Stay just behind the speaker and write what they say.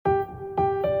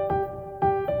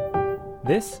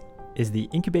This is the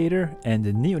Incubator and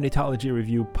the Neonatology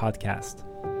Review podcast.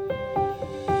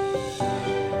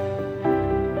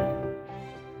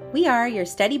 We are your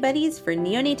study buddies for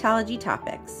neonatology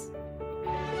topics.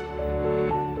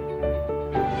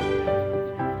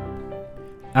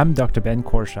 I'm Dr. Ben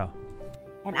Korshaw.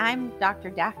 And I'm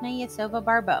Dr. Daphne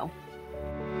Yasova-Barbeau.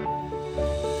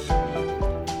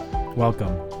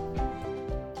 Welcome.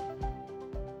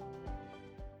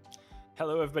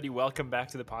 Hello, everybody. Welcome back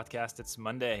to the podcast. It's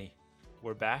Monday.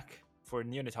 We're back for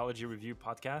Neonatology Review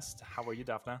podcast. How are you,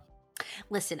 Daphne?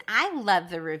 Listen, I love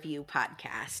the review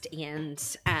podcast, and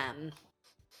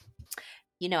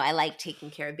I like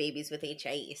taking care of babies with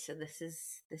HIE, so this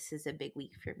is a big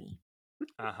week for me.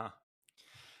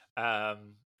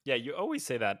 Yeah, you always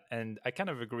say that, and I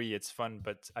kind of agree. It's fun,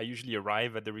 but I usually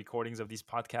arrive at the recordings of these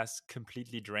podcasts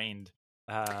completely drained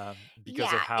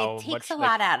because of how it takes much a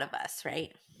lot out of us,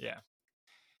 right? Yeah.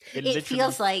 It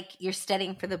feels like you're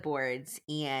studying for the boards,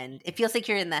 and it feels like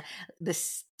you're in the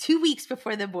 2 weeks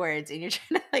before the boards, and you're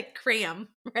trying to cram,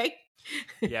 right?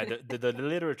 Yeah, the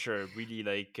literature really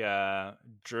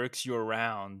jerks you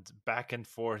around back and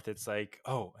forth. It's like,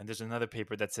 oh, and there's another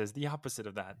paper that says the opposite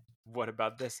of that. What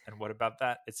about this and what about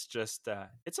that? It's just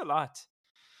it's a lot.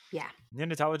 Yeah,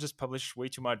 neonatologists publish way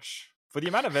too much for the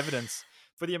amount of evidence,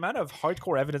 for the amount of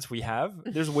hardcore evidence we have.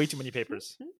 There's way too many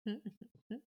papers.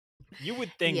 You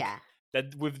would think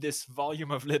that with this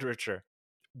volume of literature,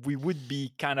 we would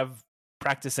be kind of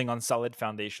practicing on solid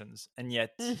foundations, and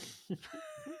yet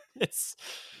it's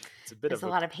a bit There's of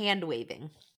a lot of hand waving.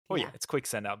 Oh yeah, it's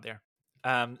quicksand out there.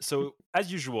 So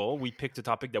as usual, we picked a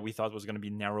topic that we thought was going to be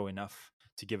narrow enough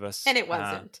to give us, and it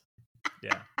wasn't.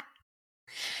 Yeah.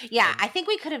 Yeah, I think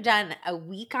we could have done a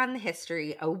week on the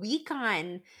history, a week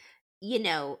on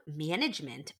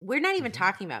management. We're not even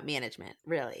talking about management,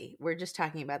 really. We're just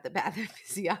talking about the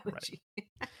pathophysiology.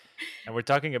 Right. And we're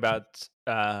talking about,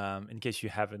 in case you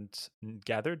haven't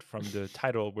gathered from the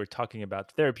title, we're talking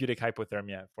about therapeutic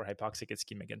hypothermia for hypoxic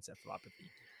ischemic encephalopathy.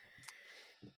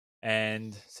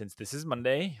 And since this is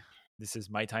Monday, this is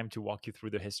my time to walk you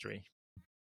through the history.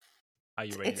 Are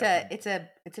you ready? It's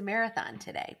a marathon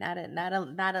today, not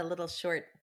a little short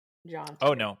jaunt.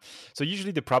 Oh no! So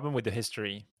usually the problem with the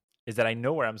history is that I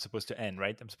know where I'm supposed to end,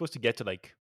 right? I'm supposed to get to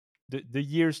the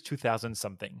years 2000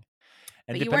 something.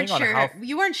 And but you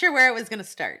weren't sure where it was going to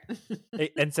start.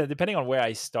 And so depending on where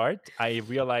I start, I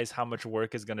realize how much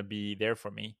work is going to be there for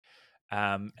me.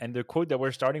 And the quote that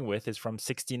we're starting with is from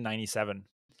 1697.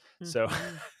 Mm-hmm. So,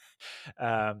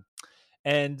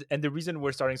 and the reason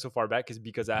we're starting so far back is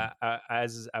because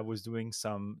as I was doing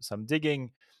some digging,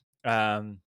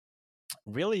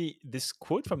 really, this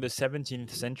quote from the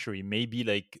 17th century may be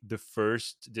the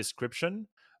first description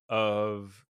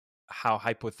of how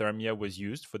hypothermia was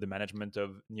used for the management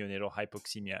of neonatal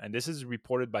hypoxemia. And this is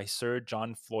reported by Sir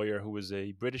John Floyer, who was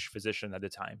a British physician at the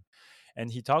time.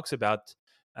 And he talks about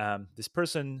this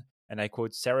person, and I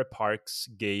quote, Sarah Parks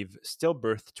gave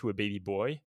stillbirth to a baby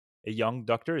boy. A young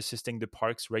doctor assisting the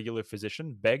Parks regular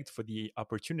physician begged for the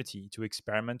opportunity to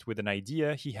experiment with an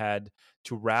idea he had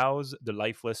to rouse the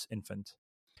lifeless infant.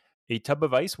 A tub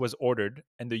of ice was ordered,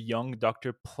 and the young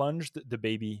doctor plunged the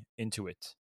baby into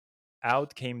it.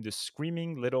 Out came the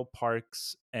screaming little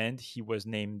Parks, and he was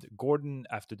named Gordon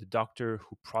after the doctor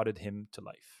who prodded him to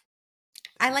life.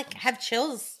 I have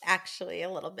chills, actually,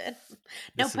 a little bit.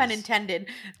 No pun intended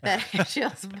that I have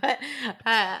chills, but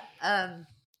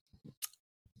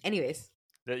anyways.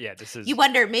 This is... You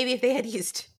wonder, maybe if they had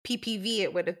used PPV,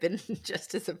 it would have been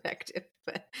just as effective.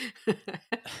 But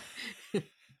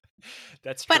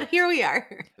that's true. But here we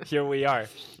are. Here we are.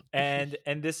 And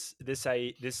this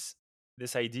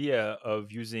idea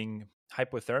of using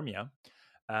hypothermia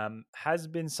has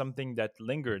been something that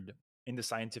lingered in the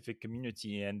scientific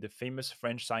community. And the famous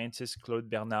French scientist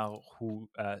Claude Bernard, who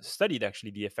studied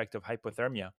actually the effect of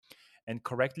hypothermia and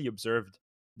correctly observed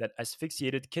that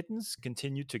asphyxiated kittens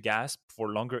continue to gasp for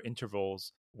longer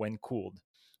intervals when cooled.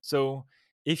 So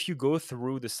if you go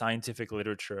through the scientific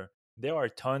literature, there are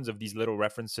tons of these little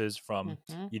references from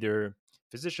either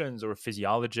physicians or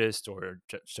physiologists or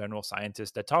general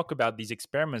scientists that talk about these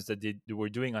experiments that they were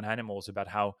doing on animals, about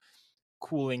how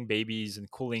cooling babies and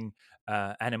cooling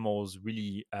animals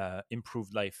really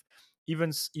improved life.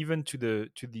 Even to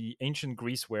the ancient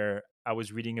Greece, where I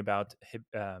was reading about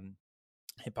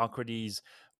Hippocrates,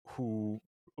 who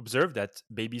observed that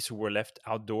babies who were left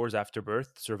outdoors after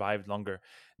birth survived longer.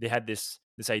 They had this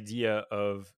idea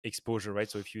of exposure, right?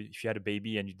 So if you had a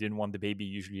baby and you didn't want the baby,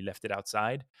 you usually left it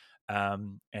outside,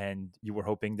 and you were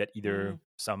hoping that either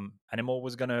some animal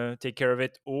was gonna take care of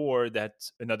it, or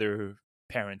that another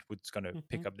parent who's going to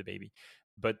pick Mhm. up the baby.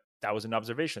 But that was an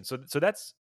observation. So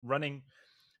that's running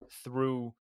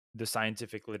through the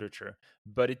scientific literature.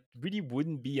 But it really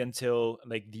wouldn't be until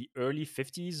like the early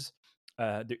 50s,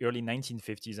 the early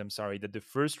 1950s, I'm sorry, that the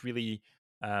first really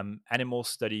animal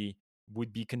study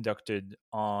would be conducted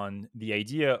on the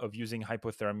idea of using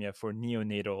hypothermia for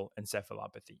neonatal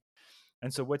encephalopathy.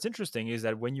 And so what's interesting is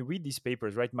that when you read these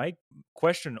papers, right, my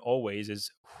question always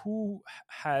is who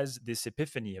has this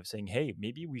epiphany of saying, hey,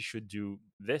 maybe we should do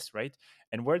this, right?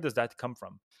 And where does that come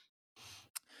from?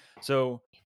 So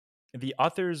the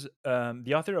author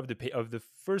of the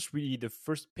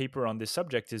first paper on this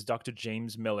subject is Dr.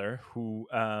 James Miller, who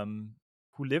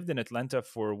lived in Atlanta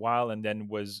for a while and then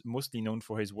was mostly known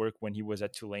for his work when he was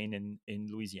at Tulane in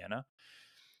Louisiana.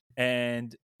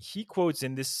 And he quotes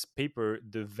in this paper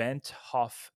the Van't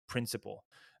Hoff principle,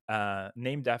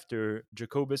 named after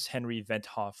Jacobus Henry Van't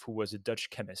Hoff, who was a Dutch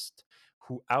chemist,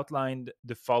 who outlined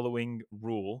the following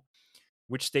rule,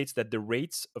 which states that the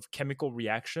rates of chemical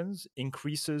reactions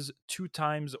increases 2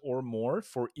 times or more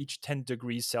for each 10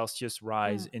 degrees Celsius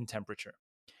rise in temperature.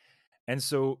 And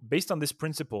so, based on this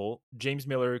principle, James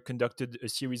Miller conducted a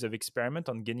series of experiments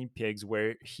on guinea pigs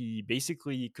where he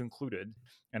basically concluded,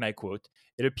 and I quote,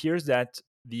 "It appears that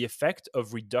the effect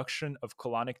of reduction of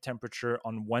colonic temperature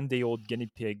on 1-day-old guinea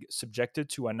pig subjected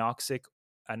to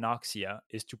anoxia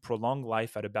is to prolong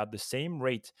life at about the same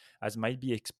rate as might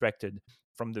be expected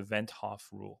from the Van't Hoff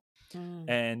rule."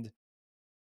 And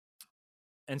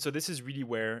so this is really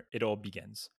where it all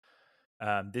begins.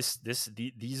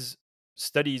 These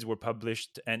studies were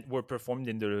published and were performed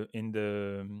in the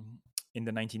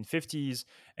 1950s,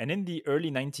 and in the early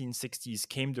 1960s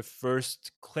came the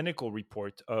first clinical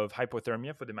report of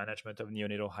hypothermia for the management of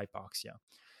neonatal hypoxia.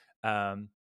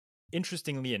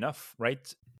 Interestingly enough,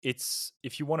 right, it's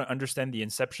if you want to understand the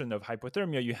inception of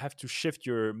hypothermia, you have to shift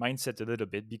your mindset a little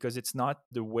bit, because it's not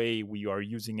the way we are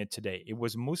using it today. It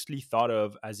was mostly thought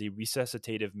of as a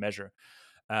resuscitative measure.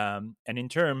 And in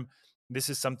turn, this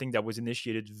is something that was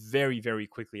initiated very, very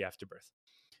quickly after birth.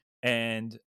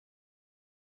 And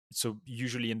so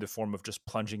usually in the form of just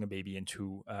plunging a baby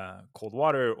into cold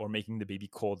water or making the baby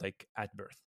cold, like at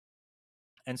birth.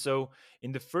 And so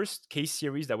in the first case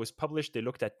series that was published, they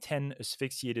looked at 10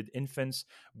 asphyxiated infants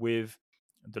with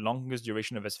the longest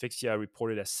duration of asphyxia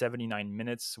reported as 79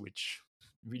 minutes, which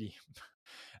really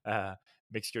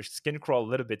makes your skin crawl a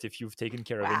little bit if you've taken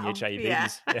care of any HIE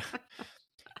babies. Yeah.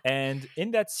 And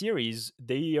in that series,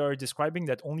 they are describing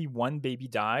that only one baby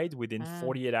died within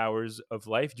 48 hours of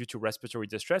life due to respiratory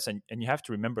distress. And you have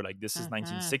to remember, like, this is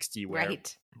 1960, where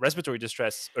respiratory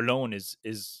distress alone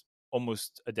is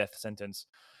almost a death sentence.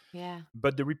 Yeah.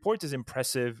 But the report is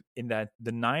impressive in that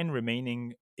the 9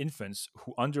 remaining infants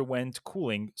who underwent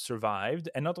cooling survived,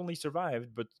 and not only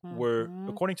survived, but were,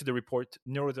 according to the report,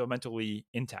 neurodevelopmentally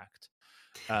intact.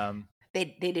 They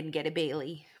didn't get a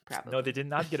Bailey, probably. No, they did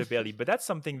not get a Bailey, but that's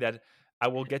something that I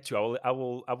will get to. I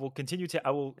will continue to.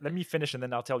 Let me finish, and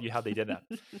then I'll tell you how they did that.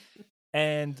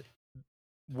 And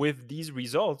with these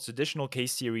results, additional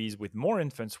case series with more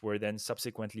infants were then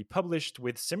subsequently published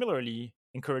with similarly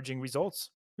encouraging results.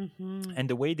 And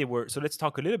the way they were, so let's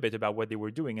talk a little bit about what they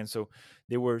were doing. And so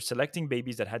they were selecting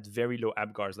babies that had very low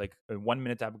ABGARs, like a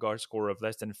 1-minute ABGAR score of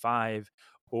less than 5,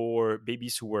 or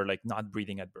babies who were like not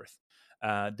breathing at birth.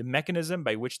 The mechanism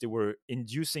by which they were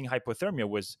inducing hypothermia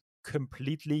was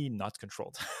completely not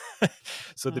controlled.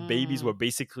 So the babies were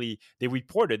basically, they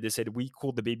said, we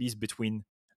cooled the babies between,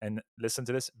 and listen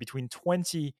to this, between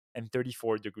 20 and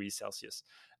 34 degrees Celsius.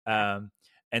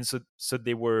 And so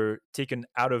they were taken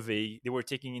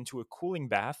into a cooling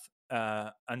bath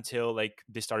until like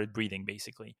they started breathing,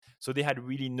 basically. So they had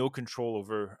really no control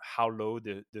over how low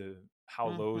the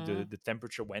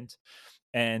temperature went,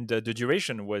 and the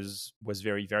duration was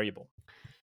very variable.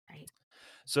 Right.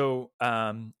 So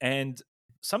and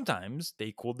sometimes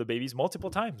they cooled the babies multiple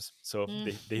times. So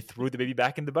they threw the baby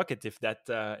back in the bucket if that's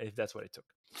what it took.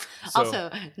 So, also,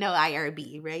 no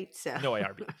IRB, right? So no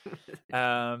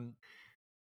IRB.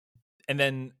 And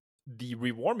then the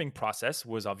rewarming process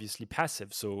was obviously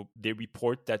passive. So they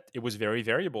report that it was very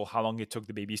variable how long it took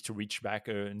the babies to reach back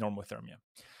normothermia.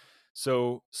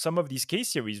 So some of these case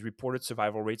series reported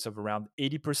survival rates of around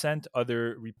 80%,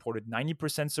 other reported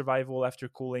 90% survival after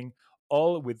cooling,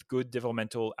 all with good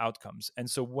developmental outcomes. And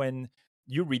so when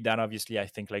you read that, obviously, I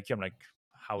think like, I'm like,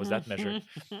 how was that measured?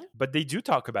 But they do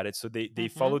talk about it. So they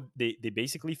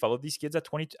basically followed these kids at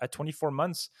 24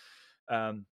 months.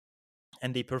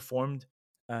 And they performed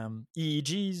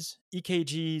EEGs,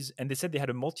 EKGs, and they said they had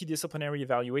a multidisciplinary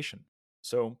evaluation.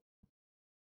 So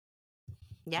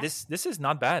this is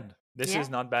not bad. This is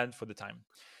not bad for the time.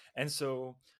 And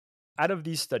so out of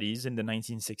these studies in the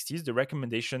 1960s, the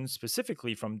recommendation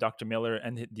specifically from Dr. Miller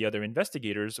and the other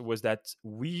investigators was that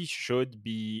we should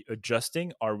be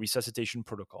adjusting our resuscitation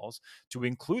protocols to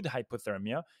include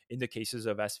hypothermia in the cases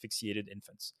of asphyxiated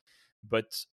infants.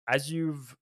 But as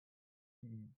you've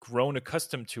grown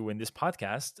accustomed to in this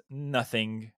podcast,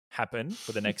 nothing happened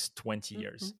for the next 20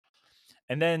 years.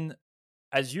 And then,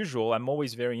 as usual, I'm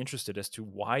always very interested as to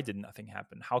why did nothing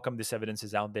happen? How come this evidence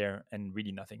is out there and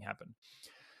really nothing happened?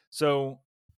 So,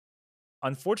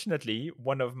 unfortunately,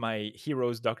 one of my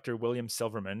heroes, Dr. William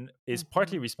Silverman, is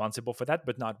partly responsible for that,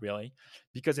 but not really.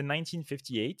 Because in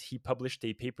 1958, he published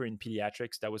a paper in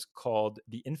pediatrics that was called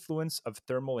The Influence of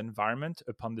Thermal Environment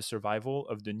Upon the Survival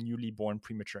of the Newly Born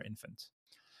Premature Infant.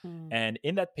 And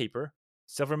in that paper,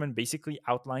 Silverman basically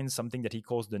outlines something that he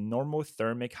calls the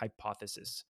normothermic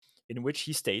hypothesis, in which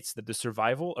he states that the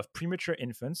survival of premature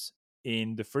infants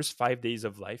in the first 5 days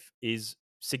of life is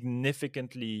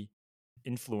significantly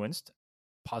influenced,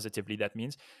 positively that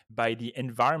means, by the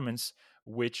environments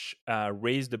which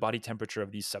raise the body temperature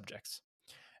of these subjects.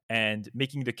 And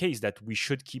making the case that we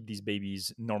should keep these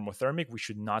babies normothermic, we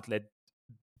should not let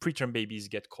preterm babies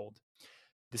get cold.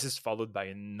 This is followed by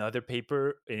another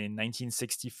paper in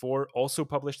 1964, also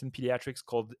published in Pediatrics,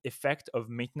 called Effect of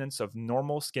Maintenance of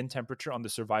Normal Skin Temperature on the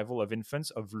Survival of Infants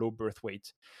of Low Birth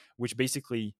Weight, which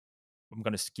basically, I'm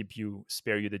going to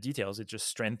spare you the details. It just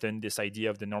strengthened this idea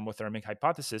of the normothermic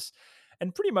hypothesis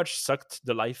and pretty much sucked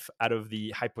the life out of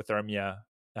the hypothermia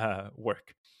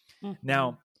work.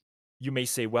 Now, you may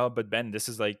say, well, but Ben, this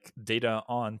is like data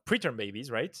on preterm babies,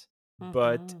 right?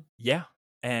 But yeah,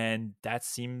 and that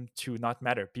seemed to not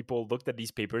matter. People looked at these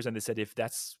papers and they said, if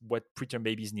that's what preterm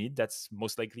babies need, that's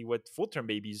most likely what full-term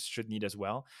babies should need as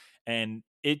well. And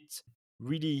it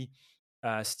really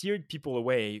steered people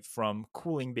away from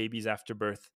cooling babies after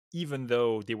birth, even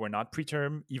though they were not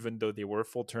preterm, even though they were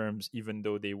full terms, even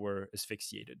though they were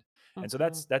asphyxiated. And so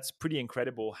that's pretty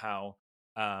incredible how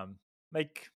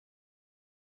like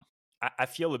I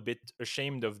feel a bit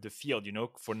ashamed of the field,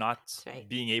 for not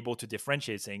being able to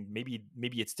differentiate, saying maybe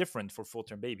it's different for full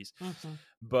term babies,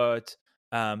 but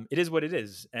it is what it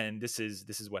is, and this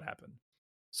is what happened.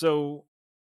 So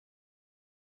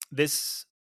this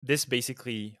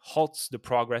basically halts the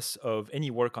progress of any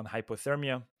work on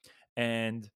hypothermia,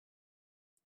 and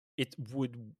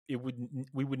we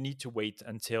would need to wait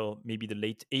until maybe the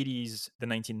late 80s, the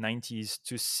 1990s,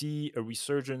 to see a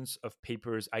resurgence of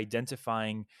papers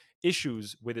identifying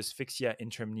issues with asphyxia in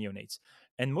term neonates.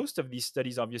 And most of these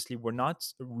studies obviously were not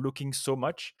looking so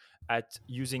much at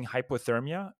using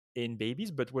hypothermia in babies,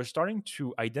 but we're starting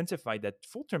to identify that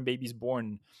full-term babies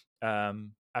born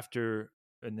after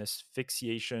an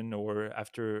asphyxiation or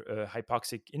after a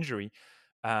hypoxic injury,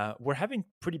 we're having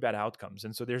pretty bad outcomes.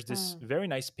 And so there's this very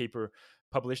nice paper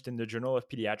published in the Journal of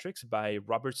Pediatrics by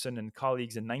Robertson and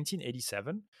colleagues in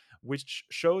 1987, which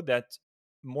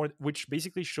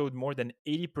basically showed more than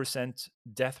 80%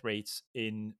 death rates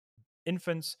in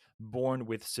infants born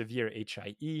with severe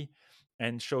HIE,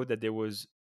 and showed that there was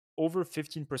over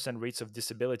 15% rates of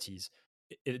disability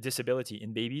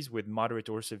in babies with moderate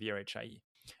or severe HIE.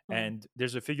 And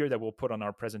there's a figure that we'll put on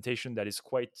our presentation that is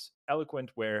quite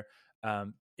eloquent, where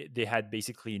they had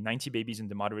basically 90 babies in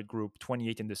the moderate group,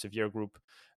 28 in the severe group.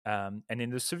 And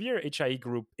in the severe HIE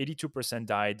group, 82%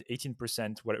 died,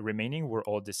 18% remaining were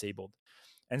all disabled.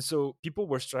 And so people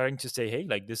were starting to say, hey,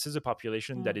 like this is a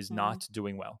population that is not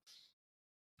doing well.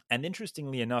 And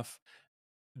interestingly enough,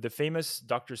 the famous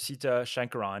Dr. Sita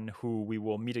Shankaran, who we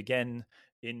will meet again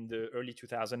in the early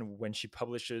 2000s when she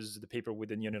publishes the paper with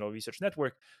the Neonatal Research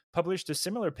Network, published a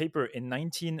similar paper in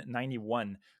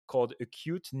 1991 called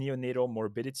Acute Neonatal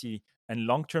Morbidity and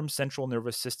Long-Term Central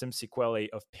Nervous System Sequelae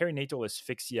of Perinatal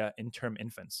Asphyxia in Term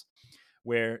Infants,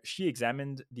 where she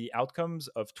examined the outcomes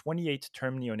of 28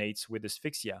 term neonates with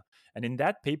asphyxia. And in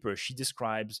that paper, she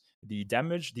describes the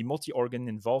damage, the multi-organ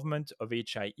involvement of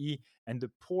HIE, and the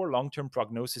poor long-term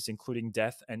prognosis, including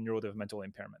death and neurodevelopmental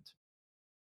impairment.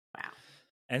 Wow.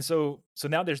 And so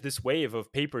now there's this wave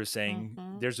of papers saying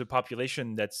there's a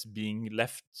population that's being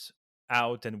left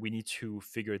out and we need to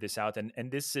figure this out. And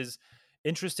this is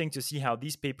interesting to see how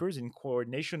these papers, in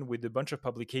coordination with a bunch of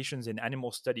publications in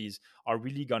animal studies, are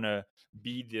really going to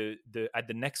be the at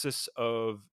the nexus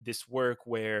of this work,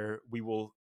 where we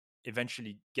will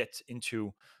eventually get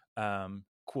into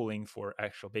cooling for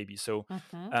actual babies. So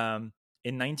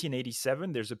in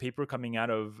 1987, there's a paper coming out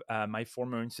of my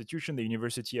former institution, the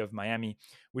University of Miami,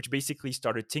 which basically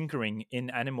started tinkering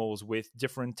in animals with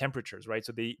different temperatures, right?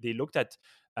 So they looked at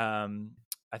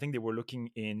I think they were looking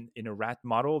in a rat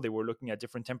model. They were looking at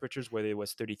different temperatures, whether it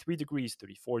was 33 degrees,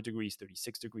 34 degrees,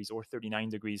 36 degrees, or 39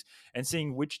 degrees, and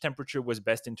seeing which temperature was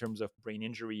best in terms of brain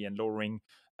injury and lowering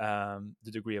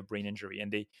the degree of brain injury.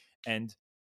 And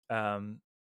um,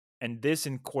 and this,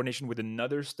 in coordination with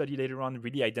another study later on,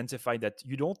 really identified that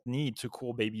you don't need to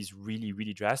cool babies really,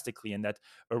 really drastically, and that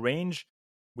a range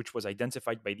which was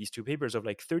identified by these two papers of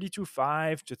like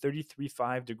 32.5 to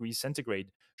 33.5 degrees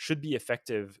centigrade should be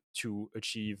effective to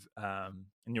achieve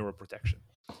neuroprotection.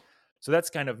 So that's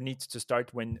kind of neat to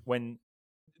start. When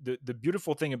the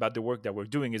beautiful thing about the work that we're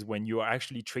doing is when you are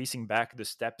actually tracing back the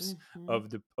steps of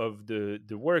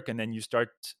the work, and then you start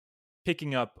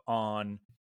picking up on,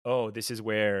 oh, this is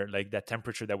where like that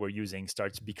temperature that we're using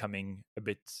starts becoming a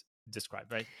bit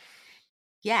described, right?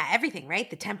 Yeah, everything, right?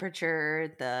 The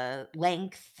temperature, the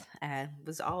length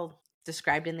was all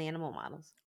described in the animal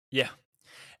models. Yeah.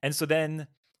 And so then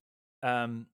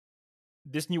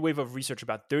this new wave of research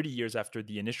about 30 years after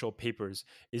the initial papers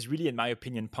is really, in my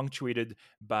opinion, punctuated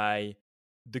by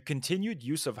the continued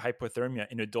use of hypothermia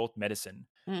in adult medicine.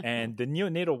 And the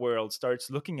neonatal world starts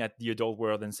looking at the adult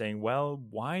world and saying, well,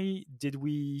 why did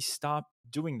we stop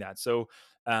doing that? So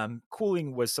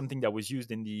cooling was something that was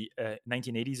used in the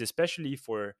 1980s, especially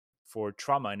for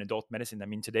trauma in adult medicine. I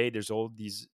mean, today there's all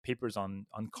these papers on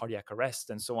cardiac arrest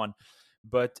and so on.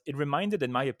 But it reminded,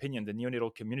 in my opinion, the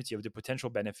neonatal community of the potential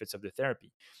benefits of the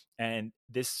therapy. And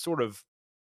this sort of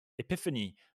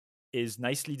epiphany is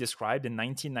nicely described in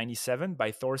 1997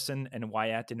 by Thorson and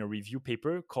Wyatt in a review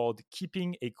paper called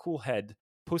Keeping a Cool Head,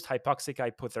 Post-Hypoxic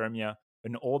Hypothermia,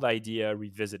 an Old Idea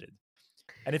Revisited.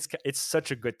 And it's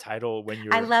such a good title when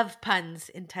you're... I love puns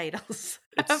in titles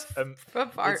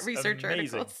of art research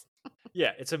amazing. articles.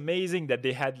 Yeah, it's amazing that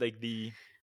they had like the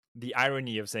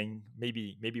irony of saying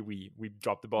maybe we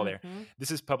dropped the ball there. This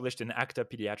is published in Acta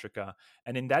Pediatrica,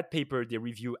 and in that paper they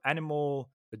review animal,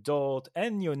 adult,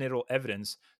 and neonatal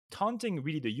evidence taunting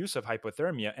really the use of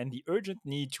hypothermia and the urgent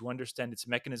need to understand its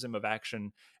mechanism of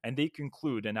action. And they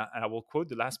conclude, and I will quote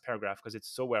the last paragraph because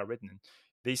it's so well written.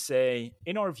 They say,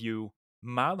 in our view,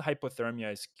 mild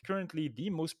hypothermia is currently the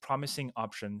most promising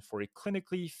option for a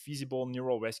clinically feasible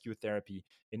neural rescue therapy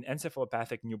in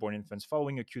encephalopathic newborn infants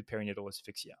following acute perinatal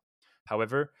asphyxia.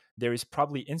 However, there is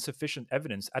probably insufficient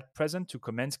evidence at present to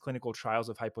commence clinical trials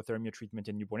of hypothermia treatment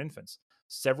in newborn infants.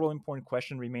 Several important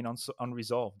questions remain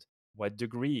unresolved. What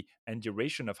degree and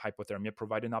duration of hypothermia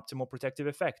provide an optimal protective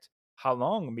effect? How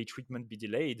long may treatment be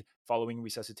delayed following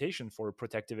resuscitation for a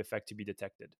protective effect to be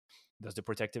detected? Does the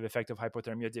protective effect of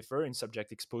hypothermia differ in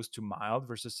subjects exposed to mild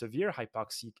versus severe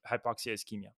hypoxia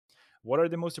ischemia? What are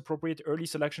the most appropriate early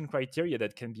selection criteria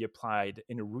that can be applied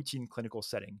in a routine clinical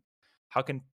setting? How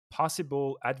can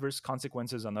possible adverse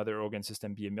consequences on other organ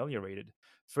systems be ameliorated?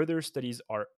 Further studies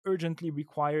are urgently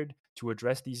required to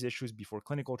address these issues before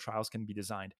clinical trials can be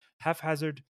designed.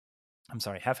 Haphazard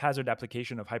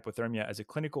application of hypothermia as a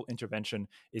clinical intervention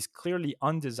is clearly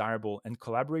undesirable, and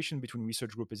collaboration between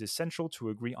research groups is essential to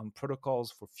agree on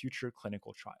protocols for future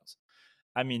clinical trials.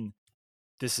 I mean,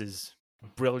 this is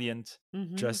brilliant.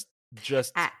 Just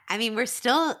I mean, we're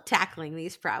still tackling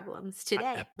these problems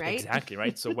today, right? Exactly,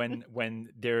 right? So when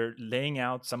they're laying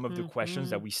out some of the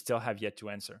questions that we still have yet to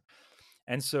answer.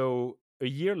 And so a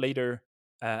year later,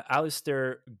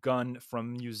 Alistair Gunn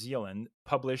from New Zealand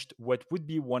published what would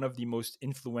be one of the most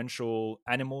influential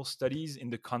animal studies in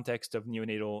the context of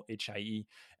neonatal HIE.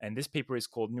 And this paper is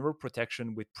called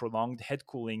Neuroprotection with Prolonged Head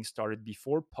Cooling Started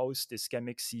Before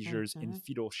Post-Ischemic Seizures in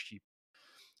Fetal Sheep.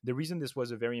 The reason this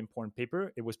was a very important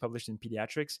paper, it was published in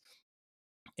Pediatrics,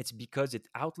 it's because it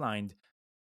outlined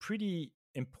pretty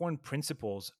important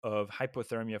principles of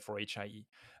hypothermia for HIE.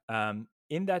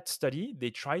 In that study, they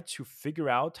tried to figure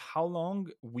out how long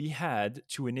we had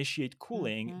to initiate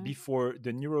cooling before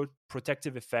the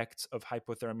neuroprotective effects of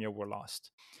hypothermia were lost.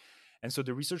 And so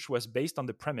the research was based on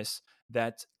the premise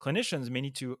that clinicians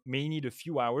may need a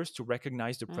few hours to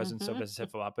recognize the presence of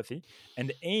encephalopathy,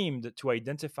 and aimed to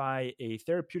identify a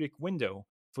therapeutic window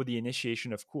for the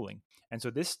initiation of cooling. And so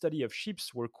this study of sheep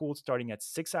were cooled starting at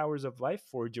 6 hours of life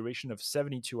for a duration of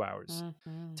 72 hours.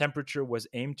 Temperature was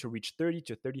aimed to reach 30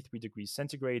 to 33 degrees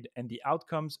centigrade, and the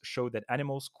outcomes showed that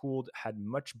animals cooled had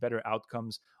much better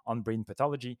outcomes on brain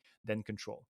pathology than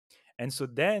control. And so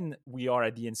then we are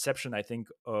at the inception, I think,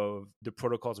 of the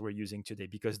protocols we're using today,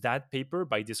 because that paper,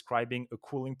 by describing a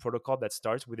cooling protocol that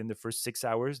starts within the first 6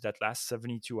 hours, that lasts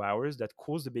 72 hours, that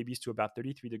cools the babies to about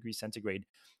 33 degrees centigrade,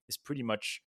 is pretty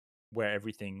much where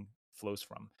everything flows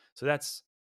from. So that's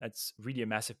really a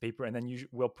massive paper. And then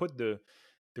we'll put the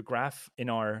graph in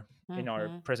our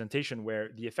presentation where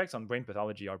the effects on brain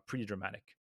pathology are pretty dramatic.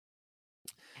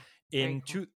 In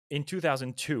in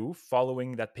 2002,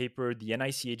 following that paper, the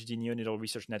NICHD Neonatal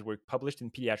Research Network published in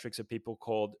Pediatrics a paper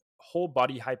called Whole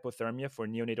Body Hypothermia for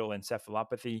Neonatal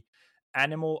Encephalopathy,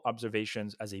 Animal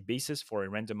Observations as a Basis for a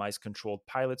Randomized Controlled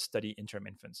Pilot Study in Term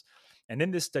Infants. And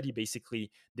in this study,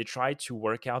 basically, they tried to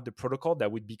work out the protocol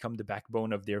that would become the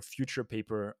backbone of their future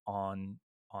paper on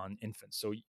infants.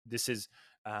 So this is,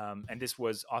 and this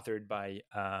was authored by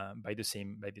the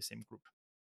same group.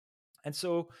 And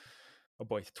so, oh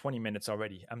boy, 20 minutes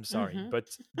already. I'm sorry. Mm-hmm.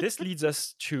 But this leads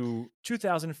us to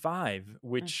 2005,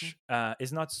 which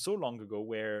is not so long ago,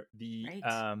 where the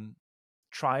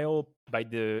trial by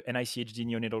the NICHD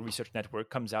Neonatal Research Network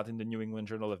comes out in the New England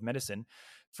Journal of Medicine.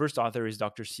 First author is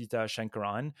Dr. Sita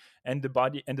Shankaran, and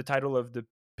the title of the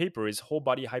paper is Whole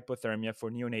Body Hypothermia for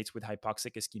Neonates with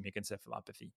Hypoxic Ischemic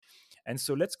Encephalopathy. And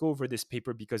so let's go over this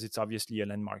paper because it's obviously a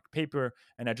landmark paper.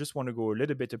 And I just want to go a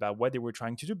little bit about what they were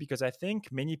trying to do, because I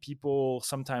think many people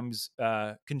sometimes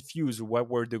confuse what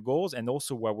were the goals and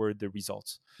also what were the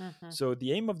results. So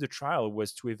the aim of the trial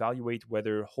was to evaluate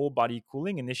whether whole body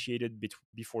cooling initiated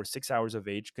before 6 hours of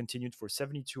age, continued for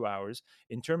 72 hours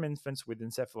in term infants with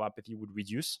encephalopathy would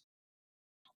reduce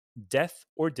death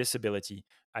or disability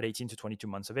at 18 to 22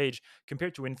 months of age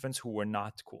compared to infants who were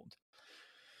not cooled.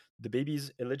 The baby's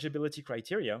eligibility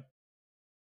criteria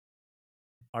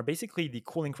are basically the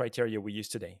cooling criteria we use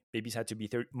today. Babies had to be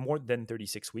more than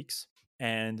 36 weeks,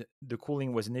 and the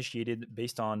cooling was initiated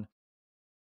based on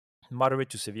moderate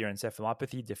to severe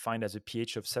encephalopathy defined as a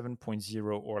pH of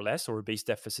 7.0 or less, or a base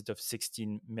deficit of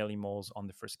 16 millimoles on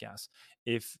the first gas.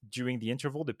 If during the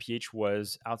interval the pH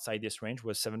was outside this range,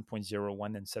 was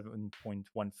 7.01 and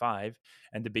 7.15,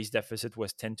 and the base deficit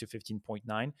was 10 to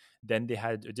 15.9, then they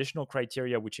had additional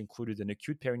criteria which included an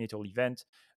acute perinatal event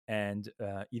and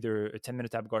either a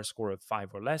 10-minute Apgar score of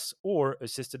 5 or less, or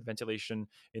assisted ventilation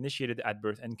initiated at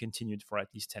birth and continued for at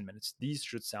least 10 minutes. These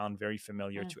should sound very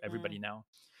familiar to everybody now.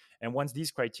 And once these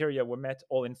criteria were met,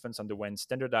 all infants underwent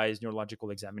standardized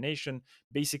neurological examination,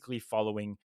 basically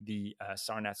following the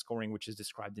SARNAT scoring, which is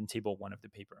described in Table 1 of the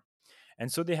paper.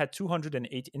 And so they had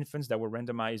 208 infants that were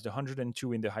randomized,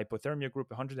 102 in the hypothermia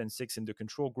group, 106 in the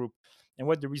control group. And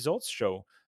what the results show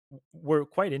were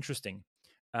quite interesting.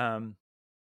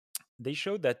 They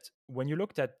showed that when you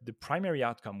looked at the primary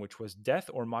outcome, which was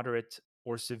death or moderate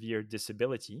or severe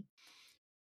disability,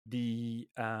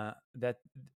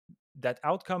 that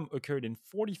outcome occurred in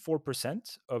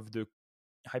 44% of the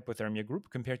hypothermia group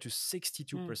compared to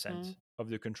 62% of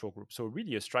the control group. So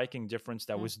really a striking difference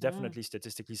that was definitely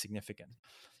statistically significant.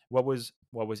 What was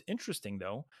interesting,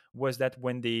 though, was that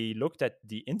when they looked at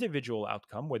the individual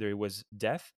outcome, whether it was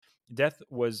death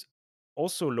was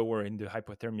also lower in the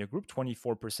hypothermia group,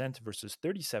 24% versus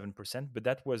 37%, but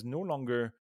that was no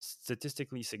longer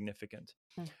statistically significant.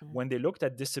 When they looked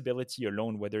at disability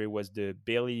alone, whether it was the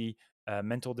Bayley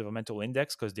mental developmental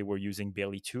index, because they were using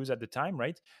Bayley 2s at the time,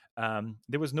 right?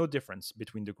 There was no difference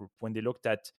between the group. When they looked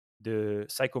at the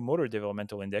psychomotor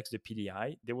developmental index, the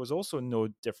PDI, there was also no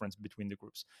difference between the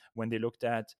groups. When they looked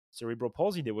at cerebral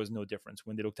palsy, there was no difference.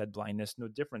 When they looked at blindness, no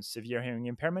difference. Severe hearing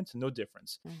impairment, no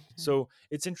difference. So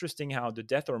it's interesting how the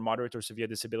death or moderate or severe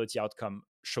disability outcome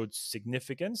showed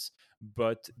significance,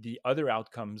 but the other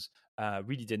outcomes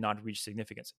really did not reach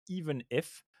significance, even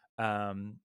if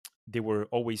they were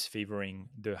always favoring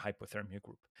the hypothermia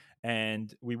group.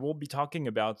 And we will be talking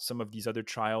about some of these other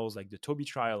trials, like the TOBY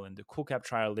trial and the CoolCap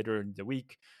trial later in the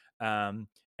week. And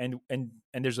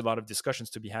there's a lot of discussions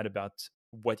to be had about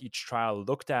what each trial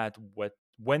looked at,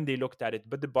 when they looked at it.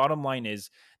 But the bottom line is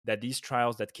that these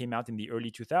trials that came out in the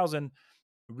early 2000s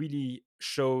really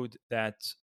showed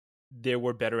that there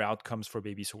were better outcomes for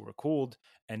babies who were cooled.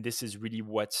 And this is really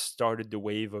what started the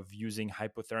wave of using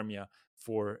hypothermia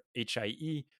for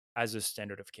HIE as a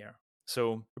standard of care.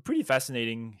 So a pretty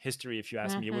fascinating history, if you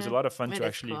ask me. It was a lot of fun to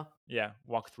actually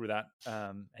walk through that.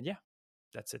 And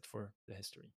that's it for the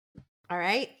history. All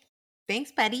right.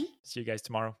 Thanks, buddy. See you guys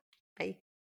tomorrow. Bye.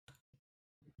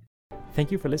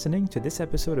 Thank you for listening to this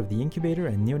episode of the Incubator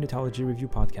and Neonatology Review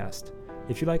podcast.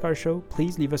 If you like our show,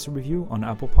 please leave us a review on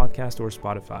Apple Podcast or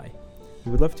Spotify.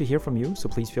 We would love to hear from you, so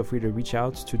please feel free to reach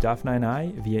out to Daphna and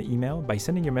I via email by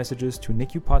sending your messages to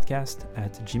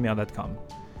nicupodcast@gmail.com.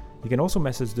 You can also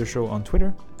message the show on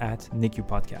Twitter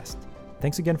 @NICUPodcast.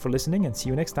 Thanks again for listening, and see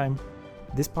you next time.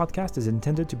 This podcast is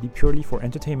intended to be purely for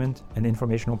entertainment and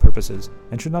informational purposes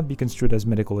and should not be construed as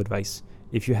medical advice.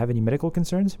 If you have any medical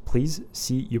concerns, please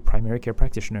see your primary care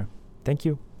practitioner. Thank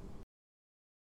you.